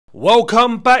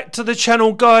Welcome back to the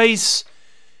channel, guys.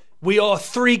 We are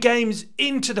 3 games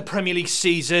into the Premier League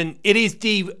season. It is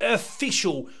the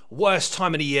official worst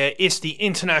time of the year. It's the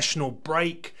international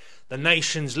break, the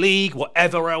Nations League,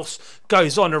 whatever else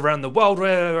goes on around the world,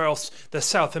 whatever else the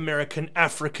South American,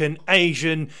 African,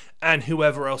 Asian and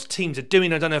whoever else teams are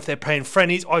doing. I don't know if they're playing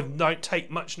friendlies. I don't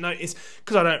take much notice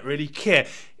because I don't really care.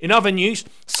 In other news,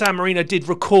 San Marino did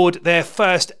record their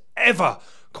first ever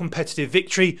competitive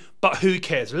victory, but who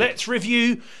cares? Let's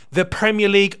review the Premier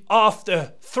League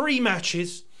after 3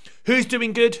 matches. Who's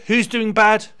doing good? Who's doing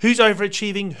bad? Who's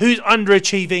overachieving? Who's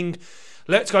underachieving?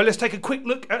 Let's go. Let's take a quick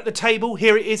look at the table.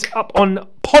 Here it is up on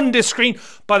Ponder screen.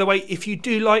 By the way, if you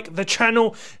do like the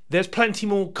channel, there's plenty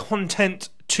more content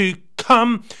to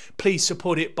come. Please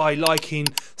support it by liking,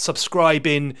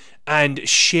 subscribing and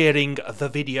sharing the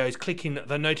videos, clicking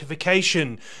the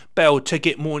notification bell to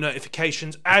get more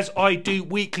notifications as I do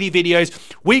weekly videos,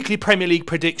 weekly Premier League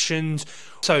predictions.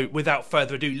 So without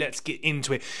further ado, let's get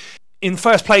into it. In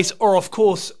first place are, of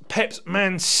course, Pep's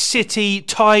Man City,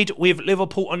 tied with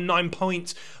Liverpool on 9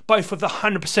 points. Both with the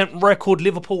 100% record.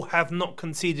 Liverpool have not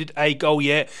conceded a goal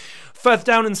yet. Further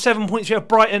down in 7 points, we have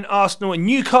Brighton, Arsenal and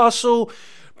Newcastle.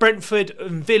 Brentford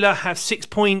and Villa have 6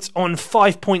 points. On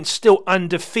 5 points, still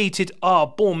undefeated, are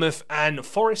Bournemouth and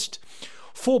Forest.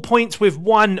 4 points with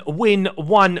 1 win,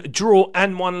 1 draw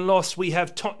and 1 loss. We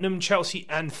have Tottenham, Chelsea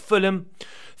and Fulham.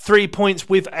 3 points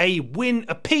with a win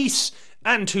apiece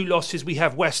and 2 losses. We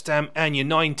have West Ham and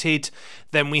United.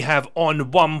 Then we have on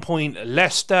 1 point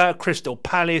Leicester, Crystal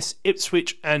Palace,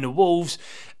 Ipswich and Wolves.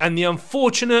 And the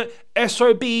unfortunate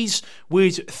SOBs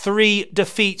with 3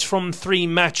 defeats from 3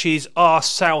 matches are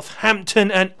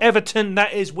Southampton and Everton.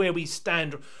 That is where we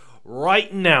stand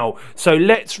right now. So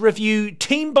let's review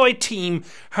team by team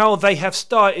how they have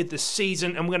started the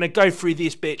season. I'm going to go through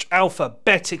this bitch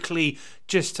alphabetically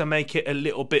just to make it a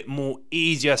little bit more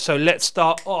easier. So let's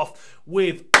start off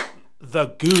with the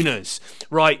Gooners.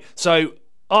 Right, so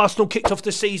Arsenal kicked off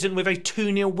the season with a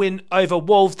 2-0 win over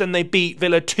Wolves. Then they beat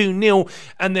Villa 2-0.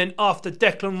 And then after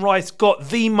Declan Rice got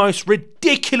the most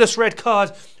ridiculous red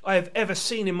card I have ever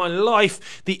seen in my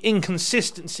life, the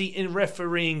inconsistency in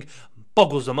refereeing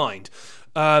boggles the mind.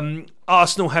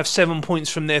 Arsenal have 7 points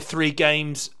from their 3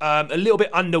 games. A little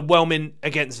bit underwhelming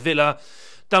against Villa.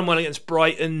 Done well against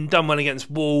Brighton, done well against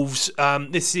Wolves.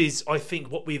 This is, I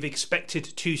think, what we've expected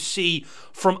to see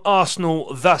from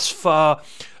Arsenal thus far.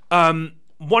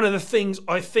 One of the things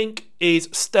I think is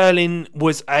Sterling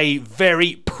was a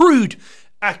very prude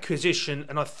acquisition,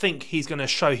 and I think he's going to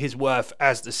show his worth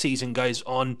as the season goes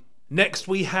on. Next,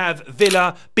 we have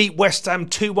Villa beat West Ham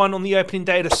 2-1 on the opening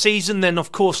day of the season. Then,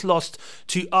 of course, lost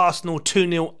to Arsenal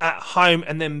 2-0 at home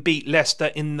and then beat Leicester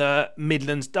in the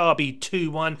Midlands Derby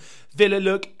 2-1. Villa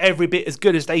look every bit as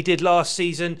good as they did last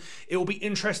season. It will be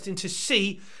interesting to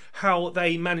see how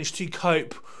they manage to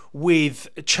cope with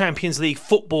Champions League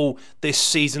football this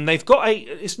season. They've got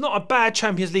it's not a bad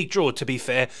Champions League draw, to be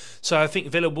fair. So I think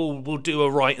Villa will do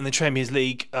all right in the Champions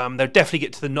League. They'll definitely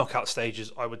get to the knockout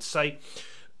stages, I would say.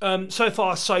 So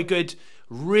far, so good.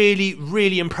 Really,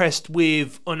 really impressed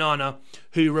with Onana,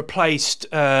 who replaced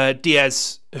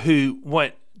Douglas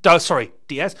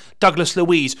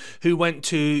Luiz, who went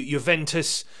to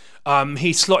Juventus.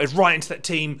 He slotted right into that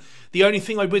team. The only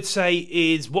thing I would say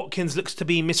is Watkins looks to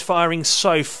be misfiring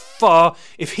so far.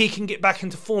 If he can get back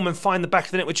into form and find the back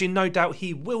of the net, which no doubt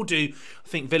he will do, I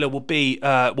think Villa will be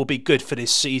good for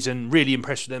this season. Really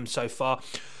impressed with them so far.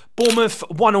 Bournemouth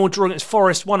 1-1 draw against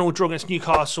Forest, 1-1 draw against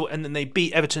Newcastle, and then they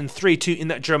beat Everton 3-2 in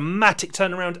that dramatic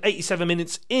turnaround, 87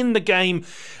 minutes in the game,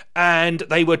 and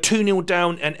they were 2-0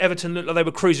 down, and Everton looked like they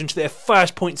were cruising to their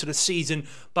first points of the season,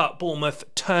 but Bournemouth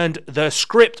turned the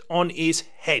script on its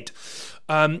head.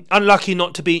 Unlucky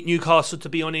not to beat Newcastle, to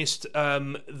be honest.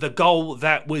 The goal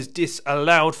that was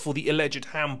disallowed for the alleged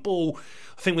handball,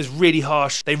 I think, was really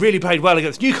harsh. They really played well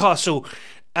against Newcastle,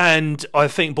 and I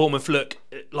think Bournemouth look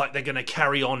like they're going to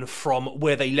carry on from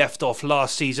where they left off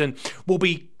last season. Will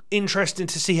be interesting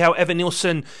to see how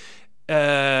Evanilson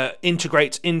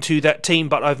integrates into that team,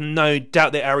 but I've no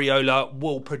doubt that Areola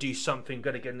will produce something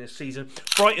good again this season.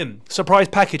 Brighton, surprise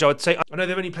package, I would say. I know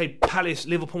they've only played Palace,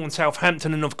 Liverpool and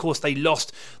Southampton, and of course they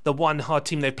lost the one hard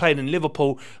team they've played in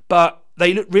Liverpool, but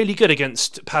they looked really good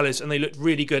against Palace and they looked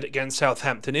really good against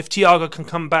Southampton. If Thiago can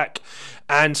come back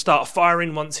and start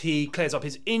firing once he clears up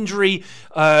his injury.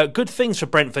 Good things for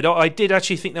Brentford. I did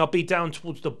actually think they'll be down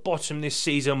towards the bottom this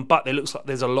season, but it looks like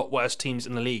there's a lot worse teams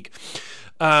in the league.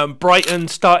 Brighton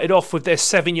started off with their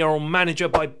 7-year-old manager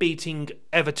by beating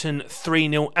Everton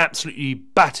 3-0, absolutely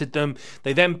battered them.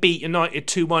 They then beat United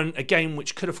 2-1, a game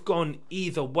which could have gone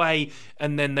either way,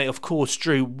 and then they of course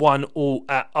drew 1-1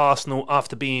 at Arsenal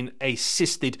after being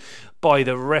assisted by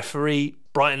the referee.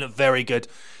 Brighton looked very good.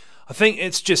 I think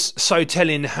it's just so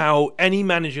telling how any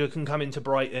manager can come into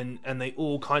Brighton and they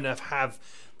all kind of have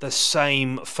the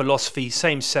same philosophy,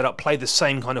 same setup, play the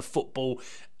same kind of football,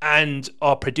 and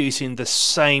are producing the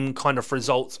same kind of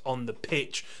results on the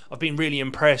pitch. I've been really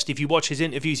impressed. If you watch his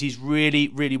interviews, he's really,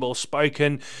 really well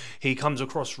spoken. He comes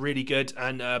across really good,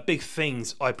 and big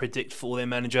things I predict for their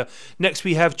manager. Next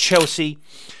we have Chelsea.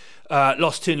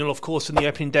 Lost 2-0, of course, in the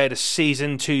opening day of the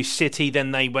season to City. Then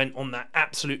they went on that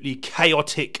absolutely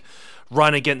chaotic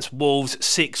run against Wolves,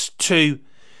 6-2.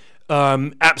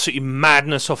 Absolutely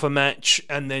madness of a match,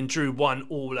 and then drew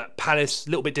 1-1 at Palace. A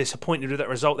little bit disappointed with that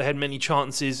result. They had many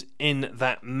chances in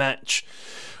that match.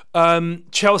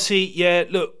 Chelsea, yeah,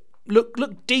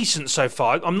 look decent so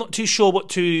far. I'm not too sure what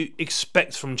to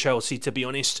expect from Chelsea, to be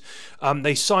honest.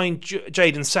 They signed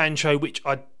Jadon Sancho, which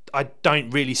I don't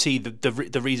really see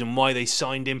the reason why they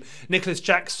signed him. Nicholas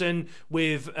Jackson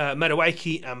with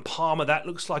Madueke and Palmer. That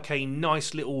looks like a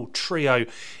nice little trio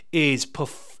is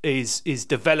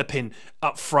developing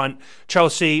up front.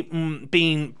 Chelsea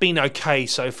been okay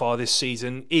so far this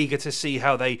season. Eager to see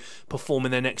how they perform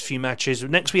in their next few matches.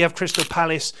 Next we have Crystal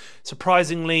Palace.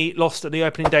 Surprisingly lost at the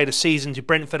opening day of the season to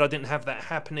Brentford. I didn't have that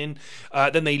happening.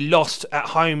 Then they lost at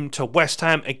home to West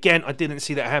Ham. Again, I didn't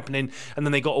see that happening. And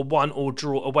then they got a 1-1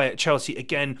 draw away at Chelsea.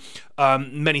 Again,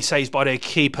 many saves by their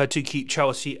keeper to keep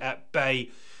Chelsea at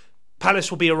bay.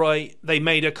 Palace will be alright. They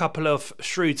made a couple of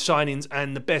shrewd signings,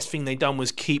 and the best thing they done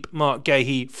was keep Mark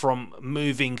Gahey from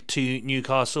moving to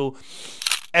Newcastle.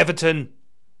 Everton,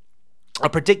 I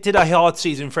predicted a hard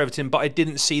season for Everton, but I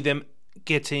didn't see them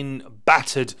getting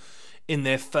battered in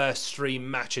their first 3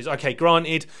 matches. Okay,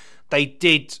 granted, they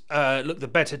did look the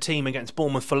better team against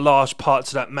Bournemouth for large parts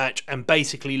of that match and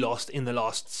basically lost in the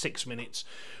last 6 minutes.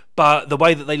 But the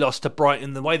way that they lost to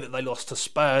Brighton, the way that they lost to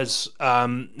Spurs,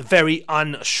 very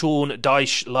un-Sean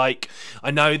Dyche-like. I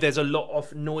know there's a lot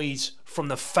of noise from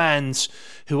the fans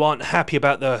who aren't happy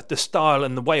about the style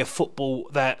and the way of football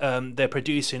that they're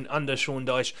producing under Sean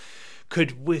Dyche.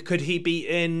 Could he be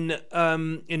in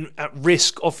at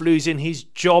risk of losing his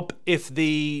job if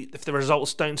the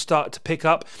results don't start to pick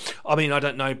up? I mean, I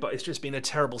don't know, but it's just been a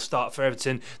terrible start for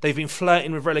Everton. They've been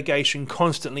flirting with relegation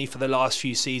constantly for the last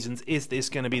few seasons. Is this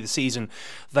going to be the season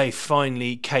they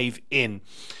finally cave in?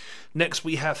 Next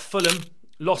we have Fulham.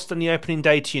 Lost on the opening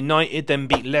day to United, then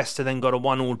beat Leicester, then got a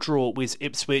 1-1 draw with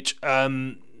Ipswich.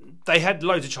 They had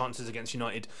loads of chances against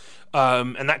United,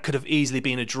 and that could have easily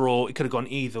been a draw. It could have gone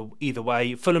either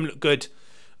way. Fulham looked good.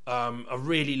 I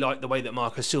really like the way that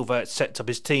Marco Silva set up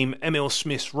his team. Emil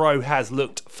Smith-Rowe has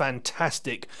looked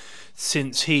fantastic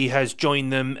since he has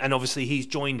joined them, and obviously he's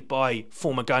joined by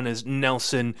former Gunners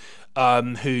Nelson,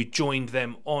 who joined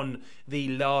them on the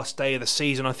last day of the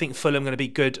season. I think Fulham are going to be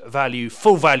good value,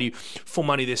 full value for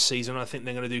money this season. I think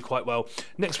they're going to do quite well.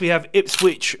 Next we have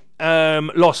Ipswich,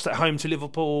 lost at home to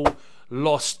Liverpool,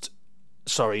 lost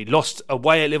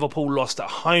away at Liverpool, lost at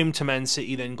home to Man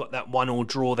City, then got that 1-1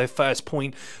 draw, their first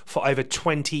point for over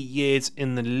 20 years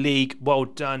in the league. Well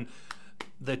done,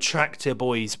 the Tractor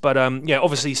boys. But yeah,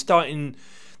 obviously starting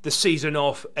the season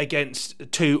off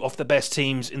against 2 of the best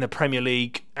teams in the Premier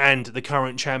League and the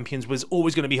current champions was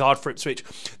always going to be hard for Ipswich.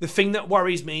 The thing that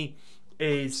worries me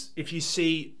is if you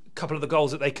see a couple of the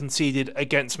goals that they conceded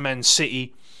against Man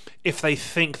City, if they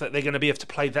think that they're going to be able to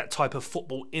play that type of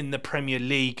football in the Premier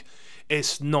League,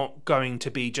 it's not going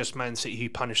to be just Man City who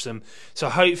punish them. So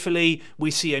hopefully we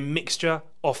see a mixture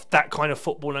of that kind of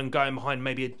football and going behind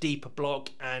maybe a deeper block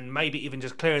and maybe even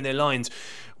just clearing their lines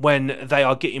when they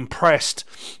are getting pressed.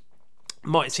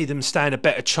 Might see them stand a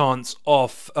better chance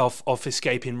of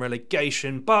escaping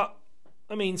relegation. But,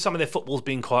 I mean, some of their football's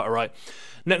been quite alright.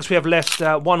 Next we have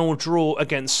Leicester, 1-1 draw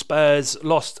against Spurs,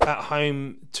 lost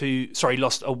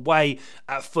away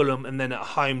at Fulham, and then at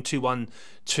home 2-1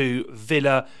 to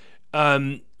Villa.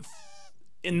 In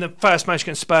the first match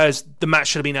against Spurs, the match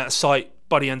should have been out of sight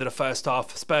by the end of the first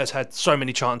half. Spurs had so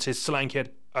many chances. Solanke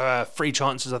had 3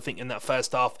 chances, I think, in that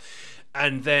first half.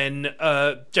 And then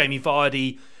Jamie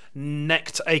Vardy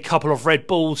necked a couple of red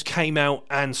balls, came out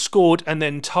and scored, and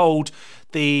then told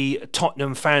the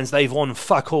Tottenham fans they've won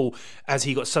fuck all as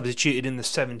he got substituted in the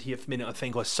 70th minute, I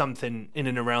think, or something in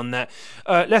and around that.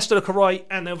 Leicester look alright,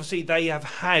 and obviously they have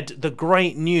had the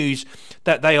great news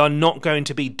that they are not going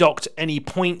to be docked any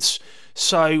points.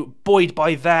 So, buoyed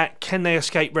by that, can they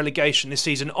escape relegation this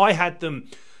season? I had them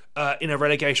in a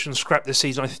relegation scrap this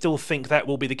season. I still think that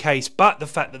will be the case, but the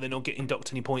fact that they're not getting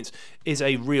docked any points is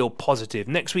a real positive.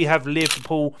 Next we have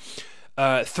Liverpool,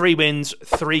 3 wins,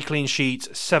 3 clean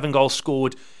sheets, 7 goals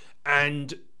scored,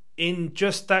 and in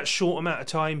just that short amount of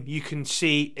time you can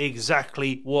see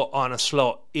exactly what Arne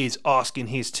Slot is asking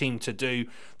his team to do.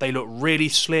 They look really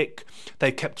slick.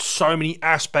 They've kept so many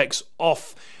aspects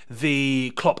off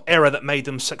the Klopp era that made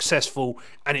them successful,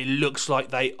 and it looks like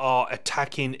they are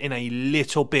attacking in a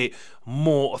little bit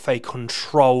more of a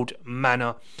controlled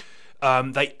manner.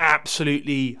 They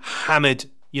absolutely hammered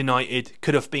United.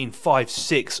 Could have been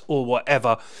 5-6 or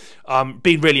whatever.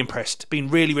 Been really impressed. Been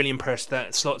really impressed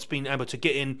that Slot's been able to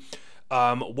get in,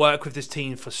 work with this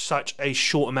team for such a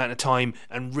short amount of time,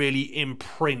 and really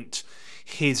imprint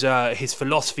his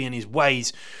philosophy and his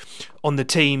ways on the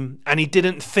team. And he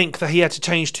didn't think that he had to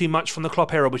change too much from the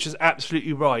Klopp era, which is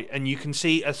absolutely right. And you can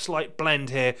see a slight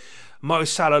blend here. Mo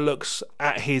Salah looks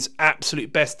at his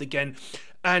absolute best again.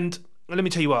 And let me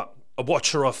tell you what, a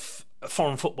watcher of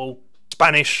foreign football,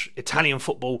 Spanish, Italian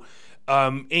football,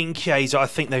 in Chiesa, I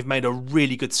think they've made a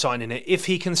really good sign in it. If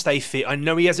he can stay fit, I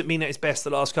know he hasn't been at his best the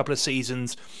last couple of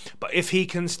seasons, but if he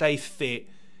can stay fit,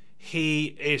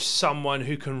 he is someone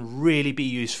who can really be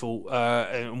useful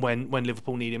when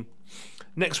Liverpool need him.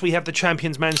 Next, we have the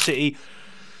champions, Man City.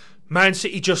 Man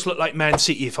City just look like Man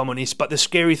City, if I'm honest. But the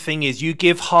scary thing is you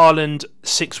give Haaland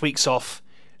 6 weeks off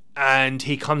and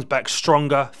he comes back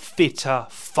stronger, fitter,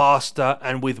 faster,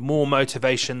 and with more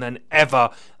motivation than ever.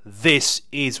 This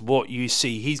is what you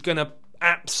see. He's going to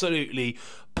absolutely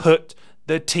put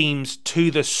the teams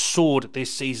to the sword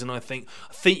this season, I think.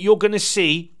 I think you're going to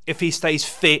see, if he stays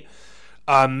fit,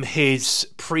 his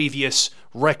previous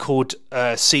record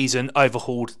season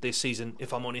overhauled this season,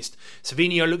 if I'm honest.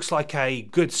 Savinho looks like a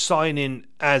good signing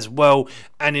as well,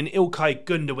 and in Ilkay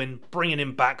Gundogan, bringing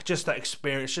him back, just that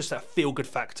experience, just that feel-good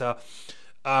factor.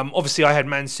 Obviously, I had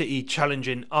Man City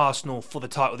challenging Arsenal for the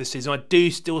title this season. I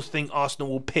do still think Arsenal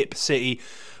will pip City,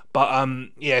 but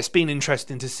yeah, it's been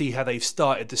interesting to see how they've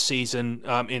started the season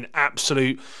in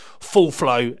absolute full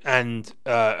flow, and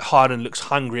Haaland looks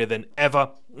hungrier than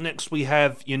ever. Next, we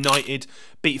have United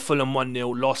beat Fulham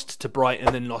 1-0, lost to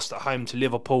Brighton, then lost at home to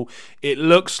Liverpool. It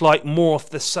looks like more of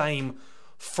the same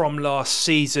from last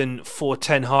season for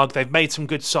Ten Hag. They've made some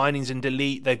good signings in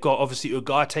Delete. They've got obviously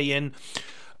Ugarte in.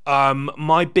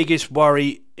 My biggest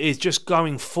worry is just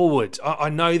going forward. I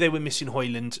know they were missing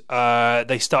Højlund.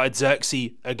 They started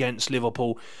Xerxes against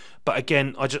Liverpool, but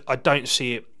again, I don't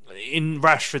see it. In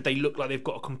Rashford, they look like they've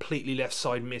got a completely left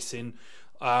side missing.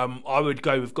 I would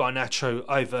go with Garnacho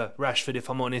over Rashford, if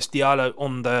I'm honest. Diallo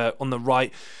on the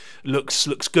right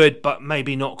looks good, but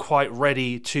maybe not quite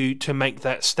ready to make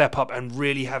that step up and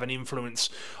really have an influence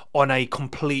on a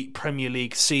complete Premier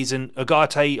League season.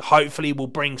 Ugarte hopefully will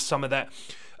bring some of that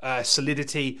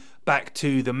solidity back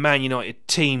to the Man United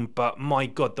team, but my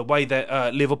God, the way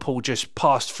that Liverpool just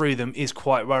passed through them is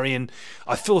quite worrying.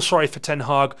 I feel sorry for Ten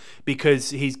Hag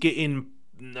because he's getting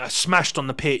smashed on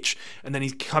the pitch, and then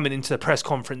he's coming into the press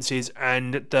conferences,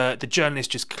 and the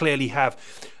journalists just clearly have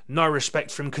no respect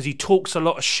for him because he talks a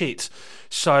lot of shit.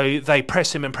 So they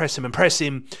press him and press him and press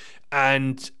him,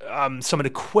 and some of the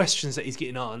questions that he's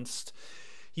getting asked,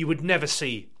 you would never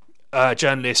see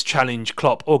journalists challenge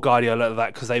Klopp or Guardiola like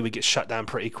that, because they would get shut down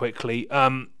pretty quickly.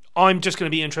 I'm just going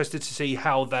to be interested to see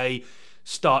how they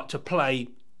start to play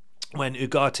when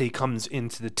Ugarte comes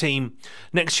into the team.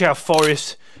 Next, you have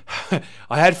Forest.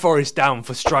 I had Forest down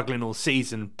for struggling all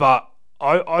season, but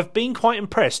I've been quite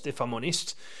impressed, if I'm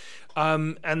honest.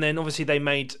 And then obviously they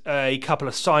made a couple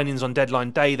of signings on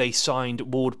deadline day. They signed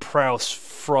Ward-Prowse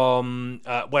from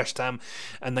West Ham,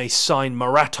 and they signed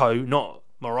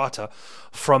Morata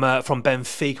from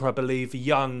Benfica, I believe.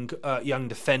 Young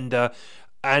defender.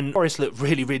 And Forest looked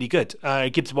really, really good.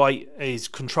 Gibbs White is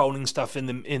controlling stuff in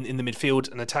the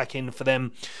midfield and attacking for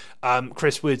them.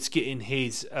 Chris Wood's getting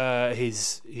his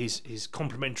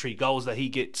complimentary goals that he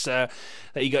gets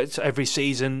every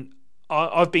season.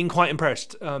 I've been quite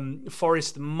impressed.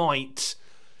 Forest might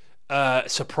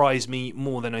surprise me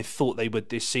more than I thought they would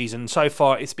this season. So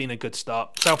far, it's been a good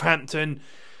start. Southampton.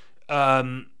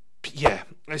 Yeah,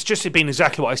 it's just been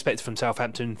exactly what I expected from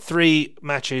Southampton. 3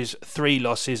 matches, 3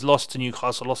 losses. Lost to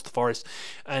Newcastle, lost to Forest,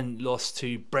 and lost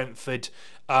to Brentford.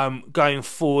 Going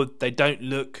forward, they don't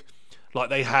look like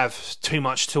they have too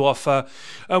much to offer.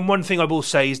 And one thing I will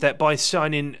say is that by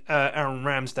signing Aaron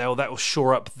Ramsdale, that will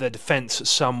shore up the defence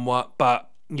somewhat. But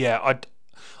yeah,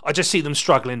 I just see them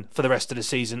struggling for the rest of the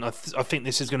season. I think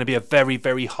this is going to be a very,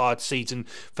 very hard season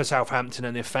for Southampton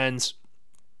and their fans.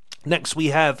 Next we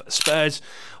have Spurs,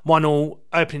 1-1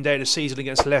 opening day of the season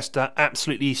against Leicester,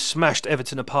 absolutely smashed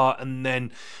Everton apart and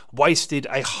then wasted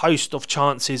a host of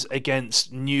chances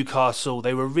against Newcastle.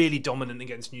 They were really dominant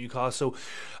against Newcastle.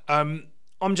 I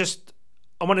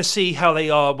want to see how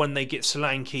they are when they get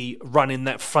Solanke running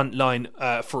that front line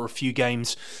for a few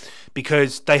games,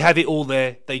 because they have it all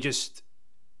there.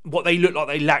 What they looked like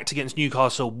they lacked against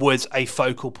Newcastle was a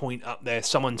focal point up there,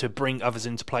 someone to bring others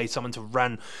into play, someone to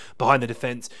run behind the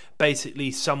defence, basically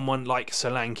someone like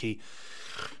Solanke.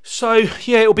 So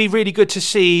yeah, it'll be really good to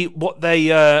see what they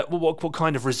what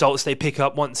kind of results they pick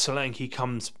up once Solanke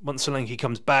comes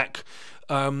back.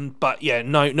 But yeah,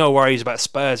 no worries about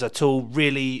Spurs at all.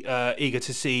 Really eager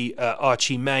to see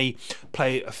Archie May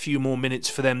play a few more minutes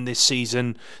for them this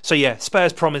season. So yeah,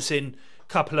 Spurs promising.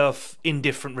 Couple of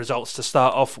indifferent results to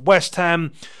start off. West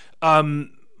Ham,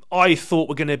 I thought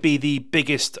were going to be the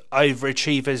biggest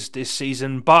overachievers this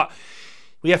season, but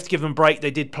we have to give them a break.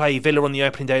 They did play Villa on the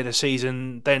opening day of the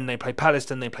season, then they played Palace,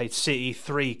 then they played City.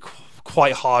 3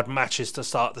 quite hard matches to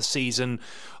start the season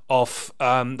off.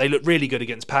 They looked really good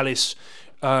against Palace,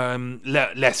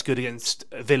 less good against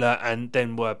Villa, and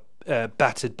then were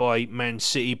battered by Man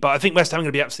City. But I think West Ham are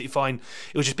going to be absolutely fine.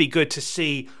 It would just be good to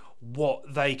see what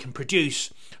they can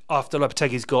produce after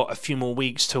Lopetegui's got a few more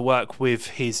weeks to work with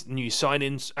his new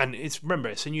signings. And it's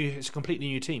a completely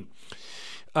new team.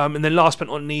 And then last but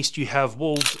not least, you have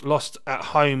Wolves lost away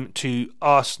at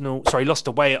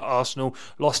Arsenal,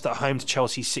 lost at home to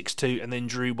Chelsea 6-2, and then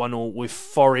drew 1-1 with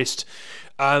Forest.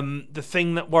 The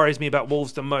thing that worries me about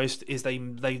Wolves the most is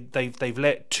they've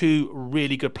let 2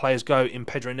 really good players go in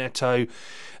Pedro Neto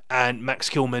and Max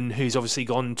Kilman, who's obviously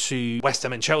gone to West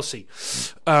Ham and Chelsea.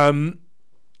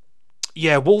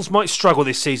 Yeah, Wolves might struggle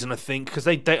this season, I think, because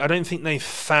I don't think they've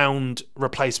found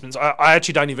replacements. I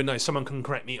actually don't even know. Someone can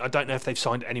correct me. I don't know if they've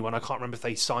signed anyone. I can't remember if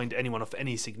they signed anyone of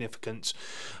any significance.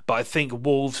 But I think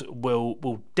Wolves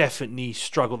will definitely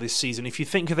struggle this season. If you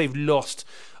think they've lost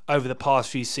over the past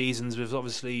few seasons, with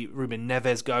obviously Ruben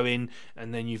Neves going,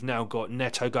 and then you've now got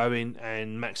Neto going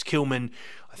and Max Kilman,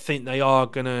 I think they are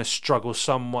going to struggle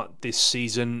somewhat this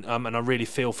season. And I really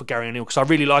feel for Gary O'Neill, because I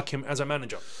really like him as a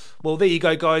manager. Well, there you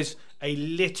go, guys. A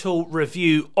little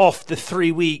review of the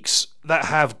 3 weeks that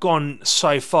have gone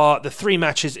so far. The 3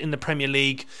 matches in the Premier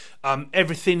League.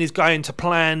 Everything is going to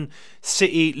plan.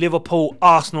 City, Liverpool,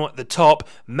 Arsenal at the top.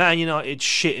 Man United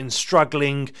shit and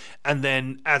struggling. And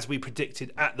then, as we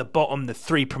predicted, at the bottom, the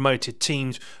 3 promoted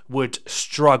teams would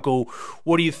struggle.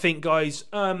 What do you think, guys?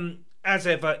 As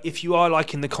ever, if you are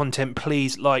liking the content,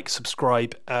 please like,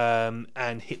 subscribe,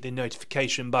 and hit the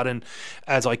notification button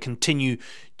as I continue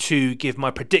to give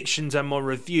my predictions and my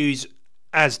reviews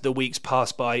as the weeks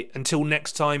pass by. Until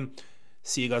next time,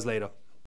 see you guys later.